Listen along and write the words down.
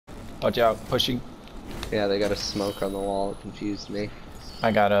Watch out, pushing. Yeah, they got a smoke on the wall. It confused me.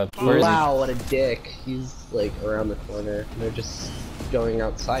 I got a. Where is he? Wow, what a dick. He's like around the corner. They're just going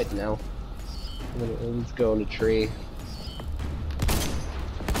outside now. Let's go in a tree.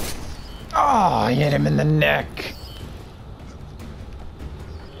 Oh, I hit him in the neck.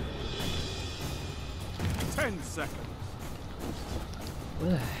 10 seconds. What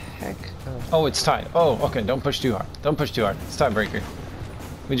the heck? Oh, it's tied. Oh, okay. Don't push too hard. Don't push too hard. It's tiebreaker.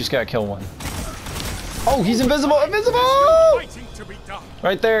 We just gotta kill one. Oh, he's invisible! Invisible! Waiting to be done.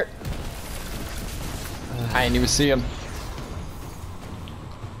 Right there. I didn't even see him.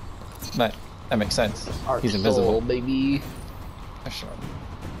 That makes sense. He's invisible. Soul, baby. Sure.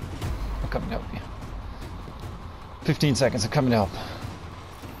 I'm coming to help you. 15 seconds. I'm coming to help.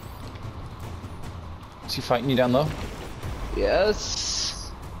 Is he fighting you down low?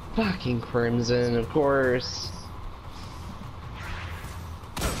 Yes. Fucking Crimson, of course.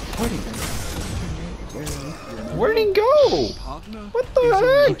 Where'd he go? What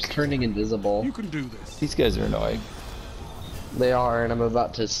the heck? Keeps turning invisible. You can do this. These guys are annoying. They are, and I'm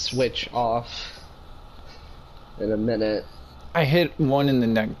about to switch off in a minute. I hit one in the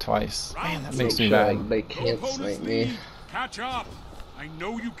neck twice. Man, that makes me bad. They can't snipe me. Catch up. I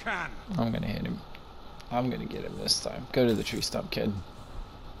know you can. I'm gonna hit him. I'm gonna get him this time. Go to the tree stump, kid.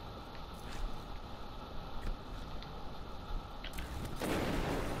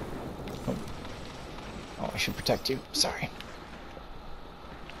 Oh, I should protect you. Sorry.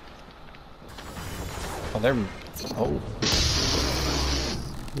 Oh, they're... Oh.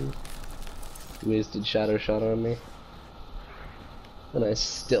 Wasted shadow shot on me. And I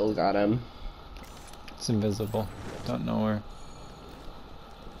still got him. It's invisible. Don't know where.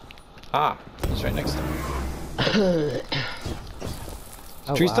 Ah! He's right next to me.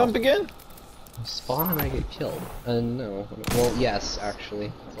 Oh, Tree wow. stump again? Spawn and I get killed. No. Well, yes,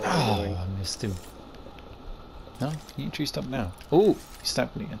 actually. That's all I'm doing. Oh, I missed him. No, he ain't tree stump now. Ooh, he's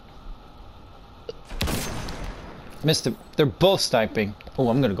sniping again. Missed him. They're both sniping. Oh,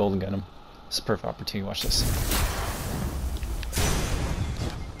 I'm gonna golden gun him. It's a perfect opportunity. Watch this.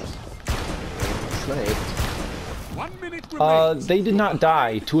 Sniped. 1 minute remains. They did not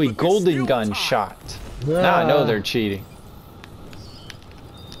die to a golden gun shot. Now I know they're cheating.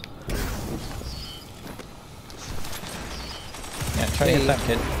 Yeah, try to hit that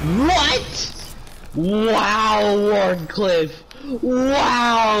kid. What? Wow, Wardcliffe!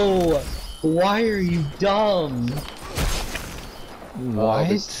 Wow! Why are you dumb?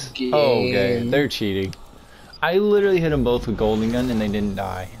 What? Oh, okay, they're cheating. I literally hit them both with golden gun and they didn't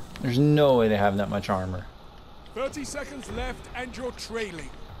die. There's no way they have that much armor. 30 seconds left and you're trailing.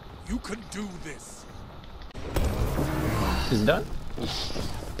 You can do this. Is it done? Good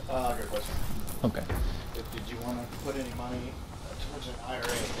question. Okay. Did you want to put any money towards an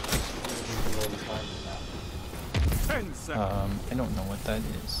IRA? 10 seconds. I don't know what that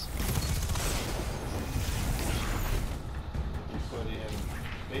is. You put in,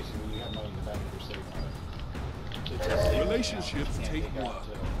 basically you have money in the bank you're saving on it. Relationships take work.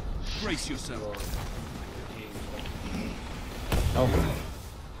 Brace yourself. Oh.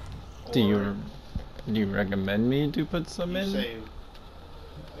 Do you recommend me to put some You in? save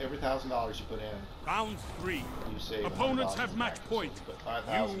every $1,000 you put in. Round 3. You save Opponents $100 have in match taxes. point. You put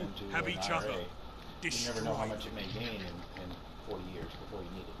 5,000 You into have an each IRA. other. You never know how Destroy. much it may gain in 40 years before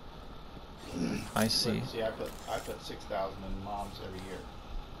you need it. I see. But, see, I put 6,000 in moms every year.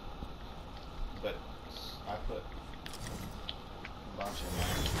 But I put a bunch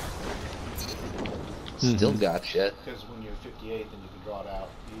in Still got shit. because when you're 58, then you can draw it out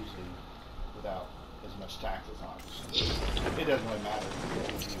usually without as much taxes on it. It doesn't really matter.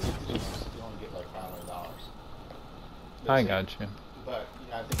 You only get like $500. I got you. But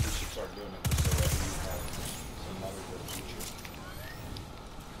yeah, I think we should start doing it just so that you have some money for the future.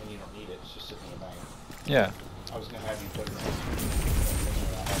 And you don't need it, it's just sitting in the bank. Yeah. I was going to have you put it in.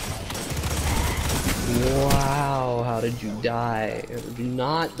 Wow, how did you die? Do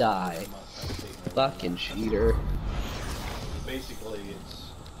not die. Fucking cheater. Basically,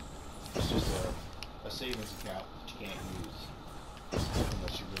 it's just a savings account that you can't use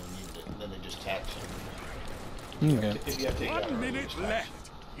unless you really needed it. And then they just tax you. Okay. If you have to take it out 1 early, minute just tax left.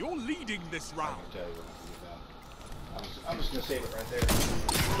 You're leading this you. I round. can tell you when you get done. I'm just going to save it right there.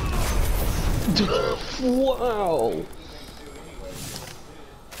 Wow.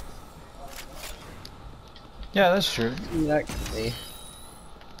 Yeah, that's true. That could be.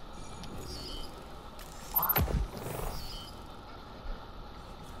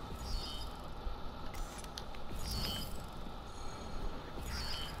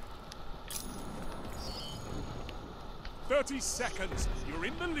 30 seconds. You're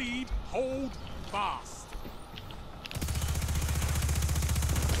in the lead. Hold fast.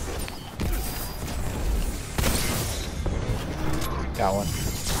 Got one.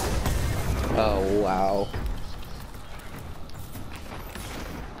 Oh, wow.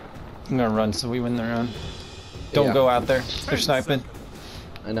 I'm gonna run so we win the round. Don't Yeah. go out there. They're sniping.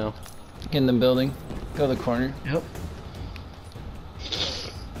 I know. In the building. Go to the corner. Yep.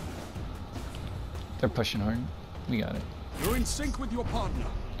 They're pushing hard. We got it. You're in sync with your partner.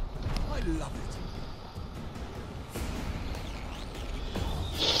 I love it.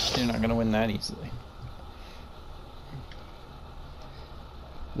 You're not gonna win that easily.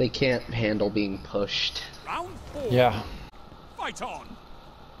 They can't handle being pushed. Round 4. Yeah. Fight on.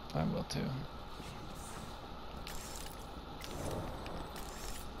 I will too.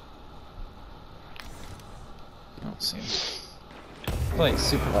 I don't see him. Play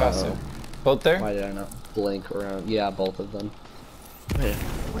super fast. Uh-oh. Both there? Why did I not blink around? Yeah, both of them. Wait,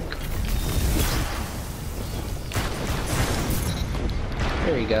 blink.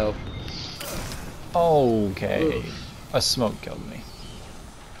 There you go. Okay. Oof. A smoke killed me.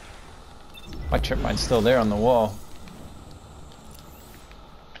 My trip mine's still there on the wall.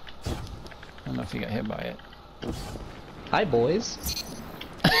 I don't know if you got hit by it. Hi, boys.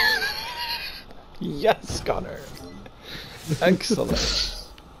 Yes, Connor. Excellent.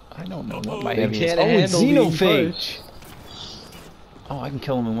 I don't know what my They heavy is. can't Oh, it's handle being Xenophage. Oh, I can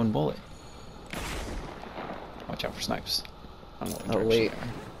kill him in one bullet. Watch out for snipes. I don't know what Oh, direction wait. they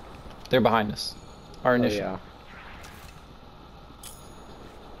are. They're behind us. Our Oh, initial. yeah.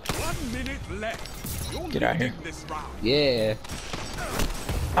 1 minute left. You're Get out here. leading this round. Yeah.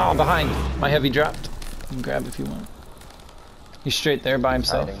 Oh, behind. My heavy dropped. You can grab if you want. He's straight there by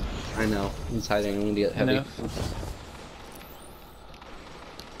himself. Hiding. I know. He's hiding. I'm gonna get heavy. Enough.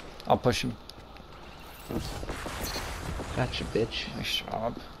 I'll push him. Gotcha, bitch. Nice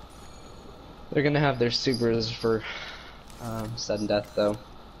job. They're gonna have their supers for sudden death, though.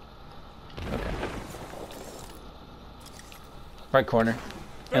 Okay. Right corner.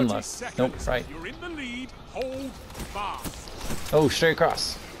 30 And left. seconds. Nope, right. You're in the lead. Hold fast. Oh, straight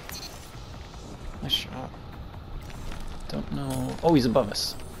across. Nice shot. Don't know. Oh, he's above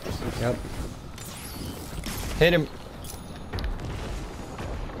us. Yep. Hit him.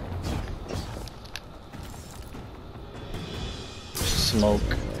 Smoke.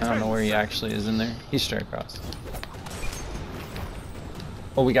 I don't know where he actually is in there. He's straight across.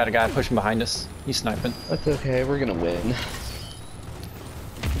 Oh, we got a guy pushing behind us. He's sniping. That's okay. We're gonna win.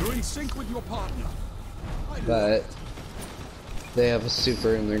 You're in sync with your partner. I love But they have a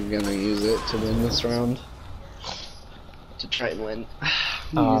super and they're gonna use it to win this round. To try and win.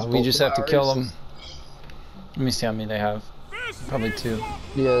 We just have to kill him. Let me see how many they have. Probably 2.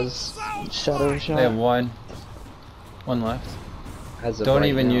 Yes. Shadow shot. They have 1. 1 left. As of Don't right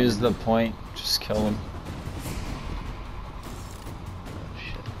even now. use the point. Just kill him.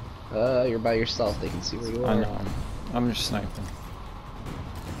 You're by yourself. They can see where you are. I know. I'm just sniping.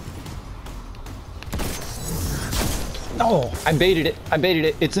 No! I baited it. I baited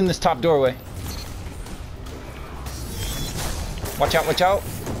it. It's in this top doorway. Watch out, watch out.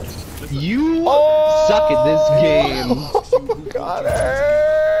 You Oh! suck at this game. Got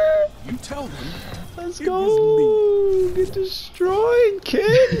her! You tell them. Let's It go! Get destroyed,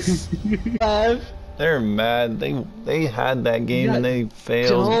 kids! Five. They're mad. They had that game and they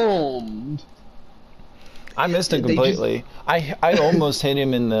failed. Domed. I missed him They completely. I almost hit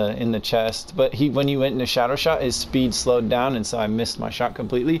him in the chest, but when he went into shadow shot, his speed slowed down, and so I missed my shot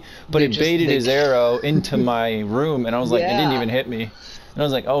completely. But They it just- baited they- his arrow into my room, and I was like, it didn't Yeah. even hit me. And I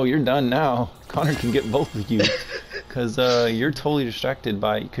was like, oh, you're done now. Connor can get both of you, because you're totally distracted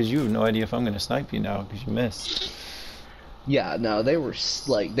because you have no idea if I'm gonna snipe you now because you missed. Yeah, no, they were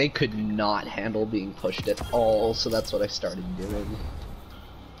like they could not handle being pushed at all, so that's what I started doing.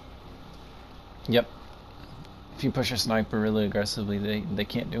 Yep. If you push a sniper really aggressively, they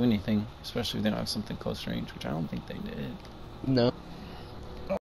can't do anything, especially if they don't have something close range, which I don't think they did. No.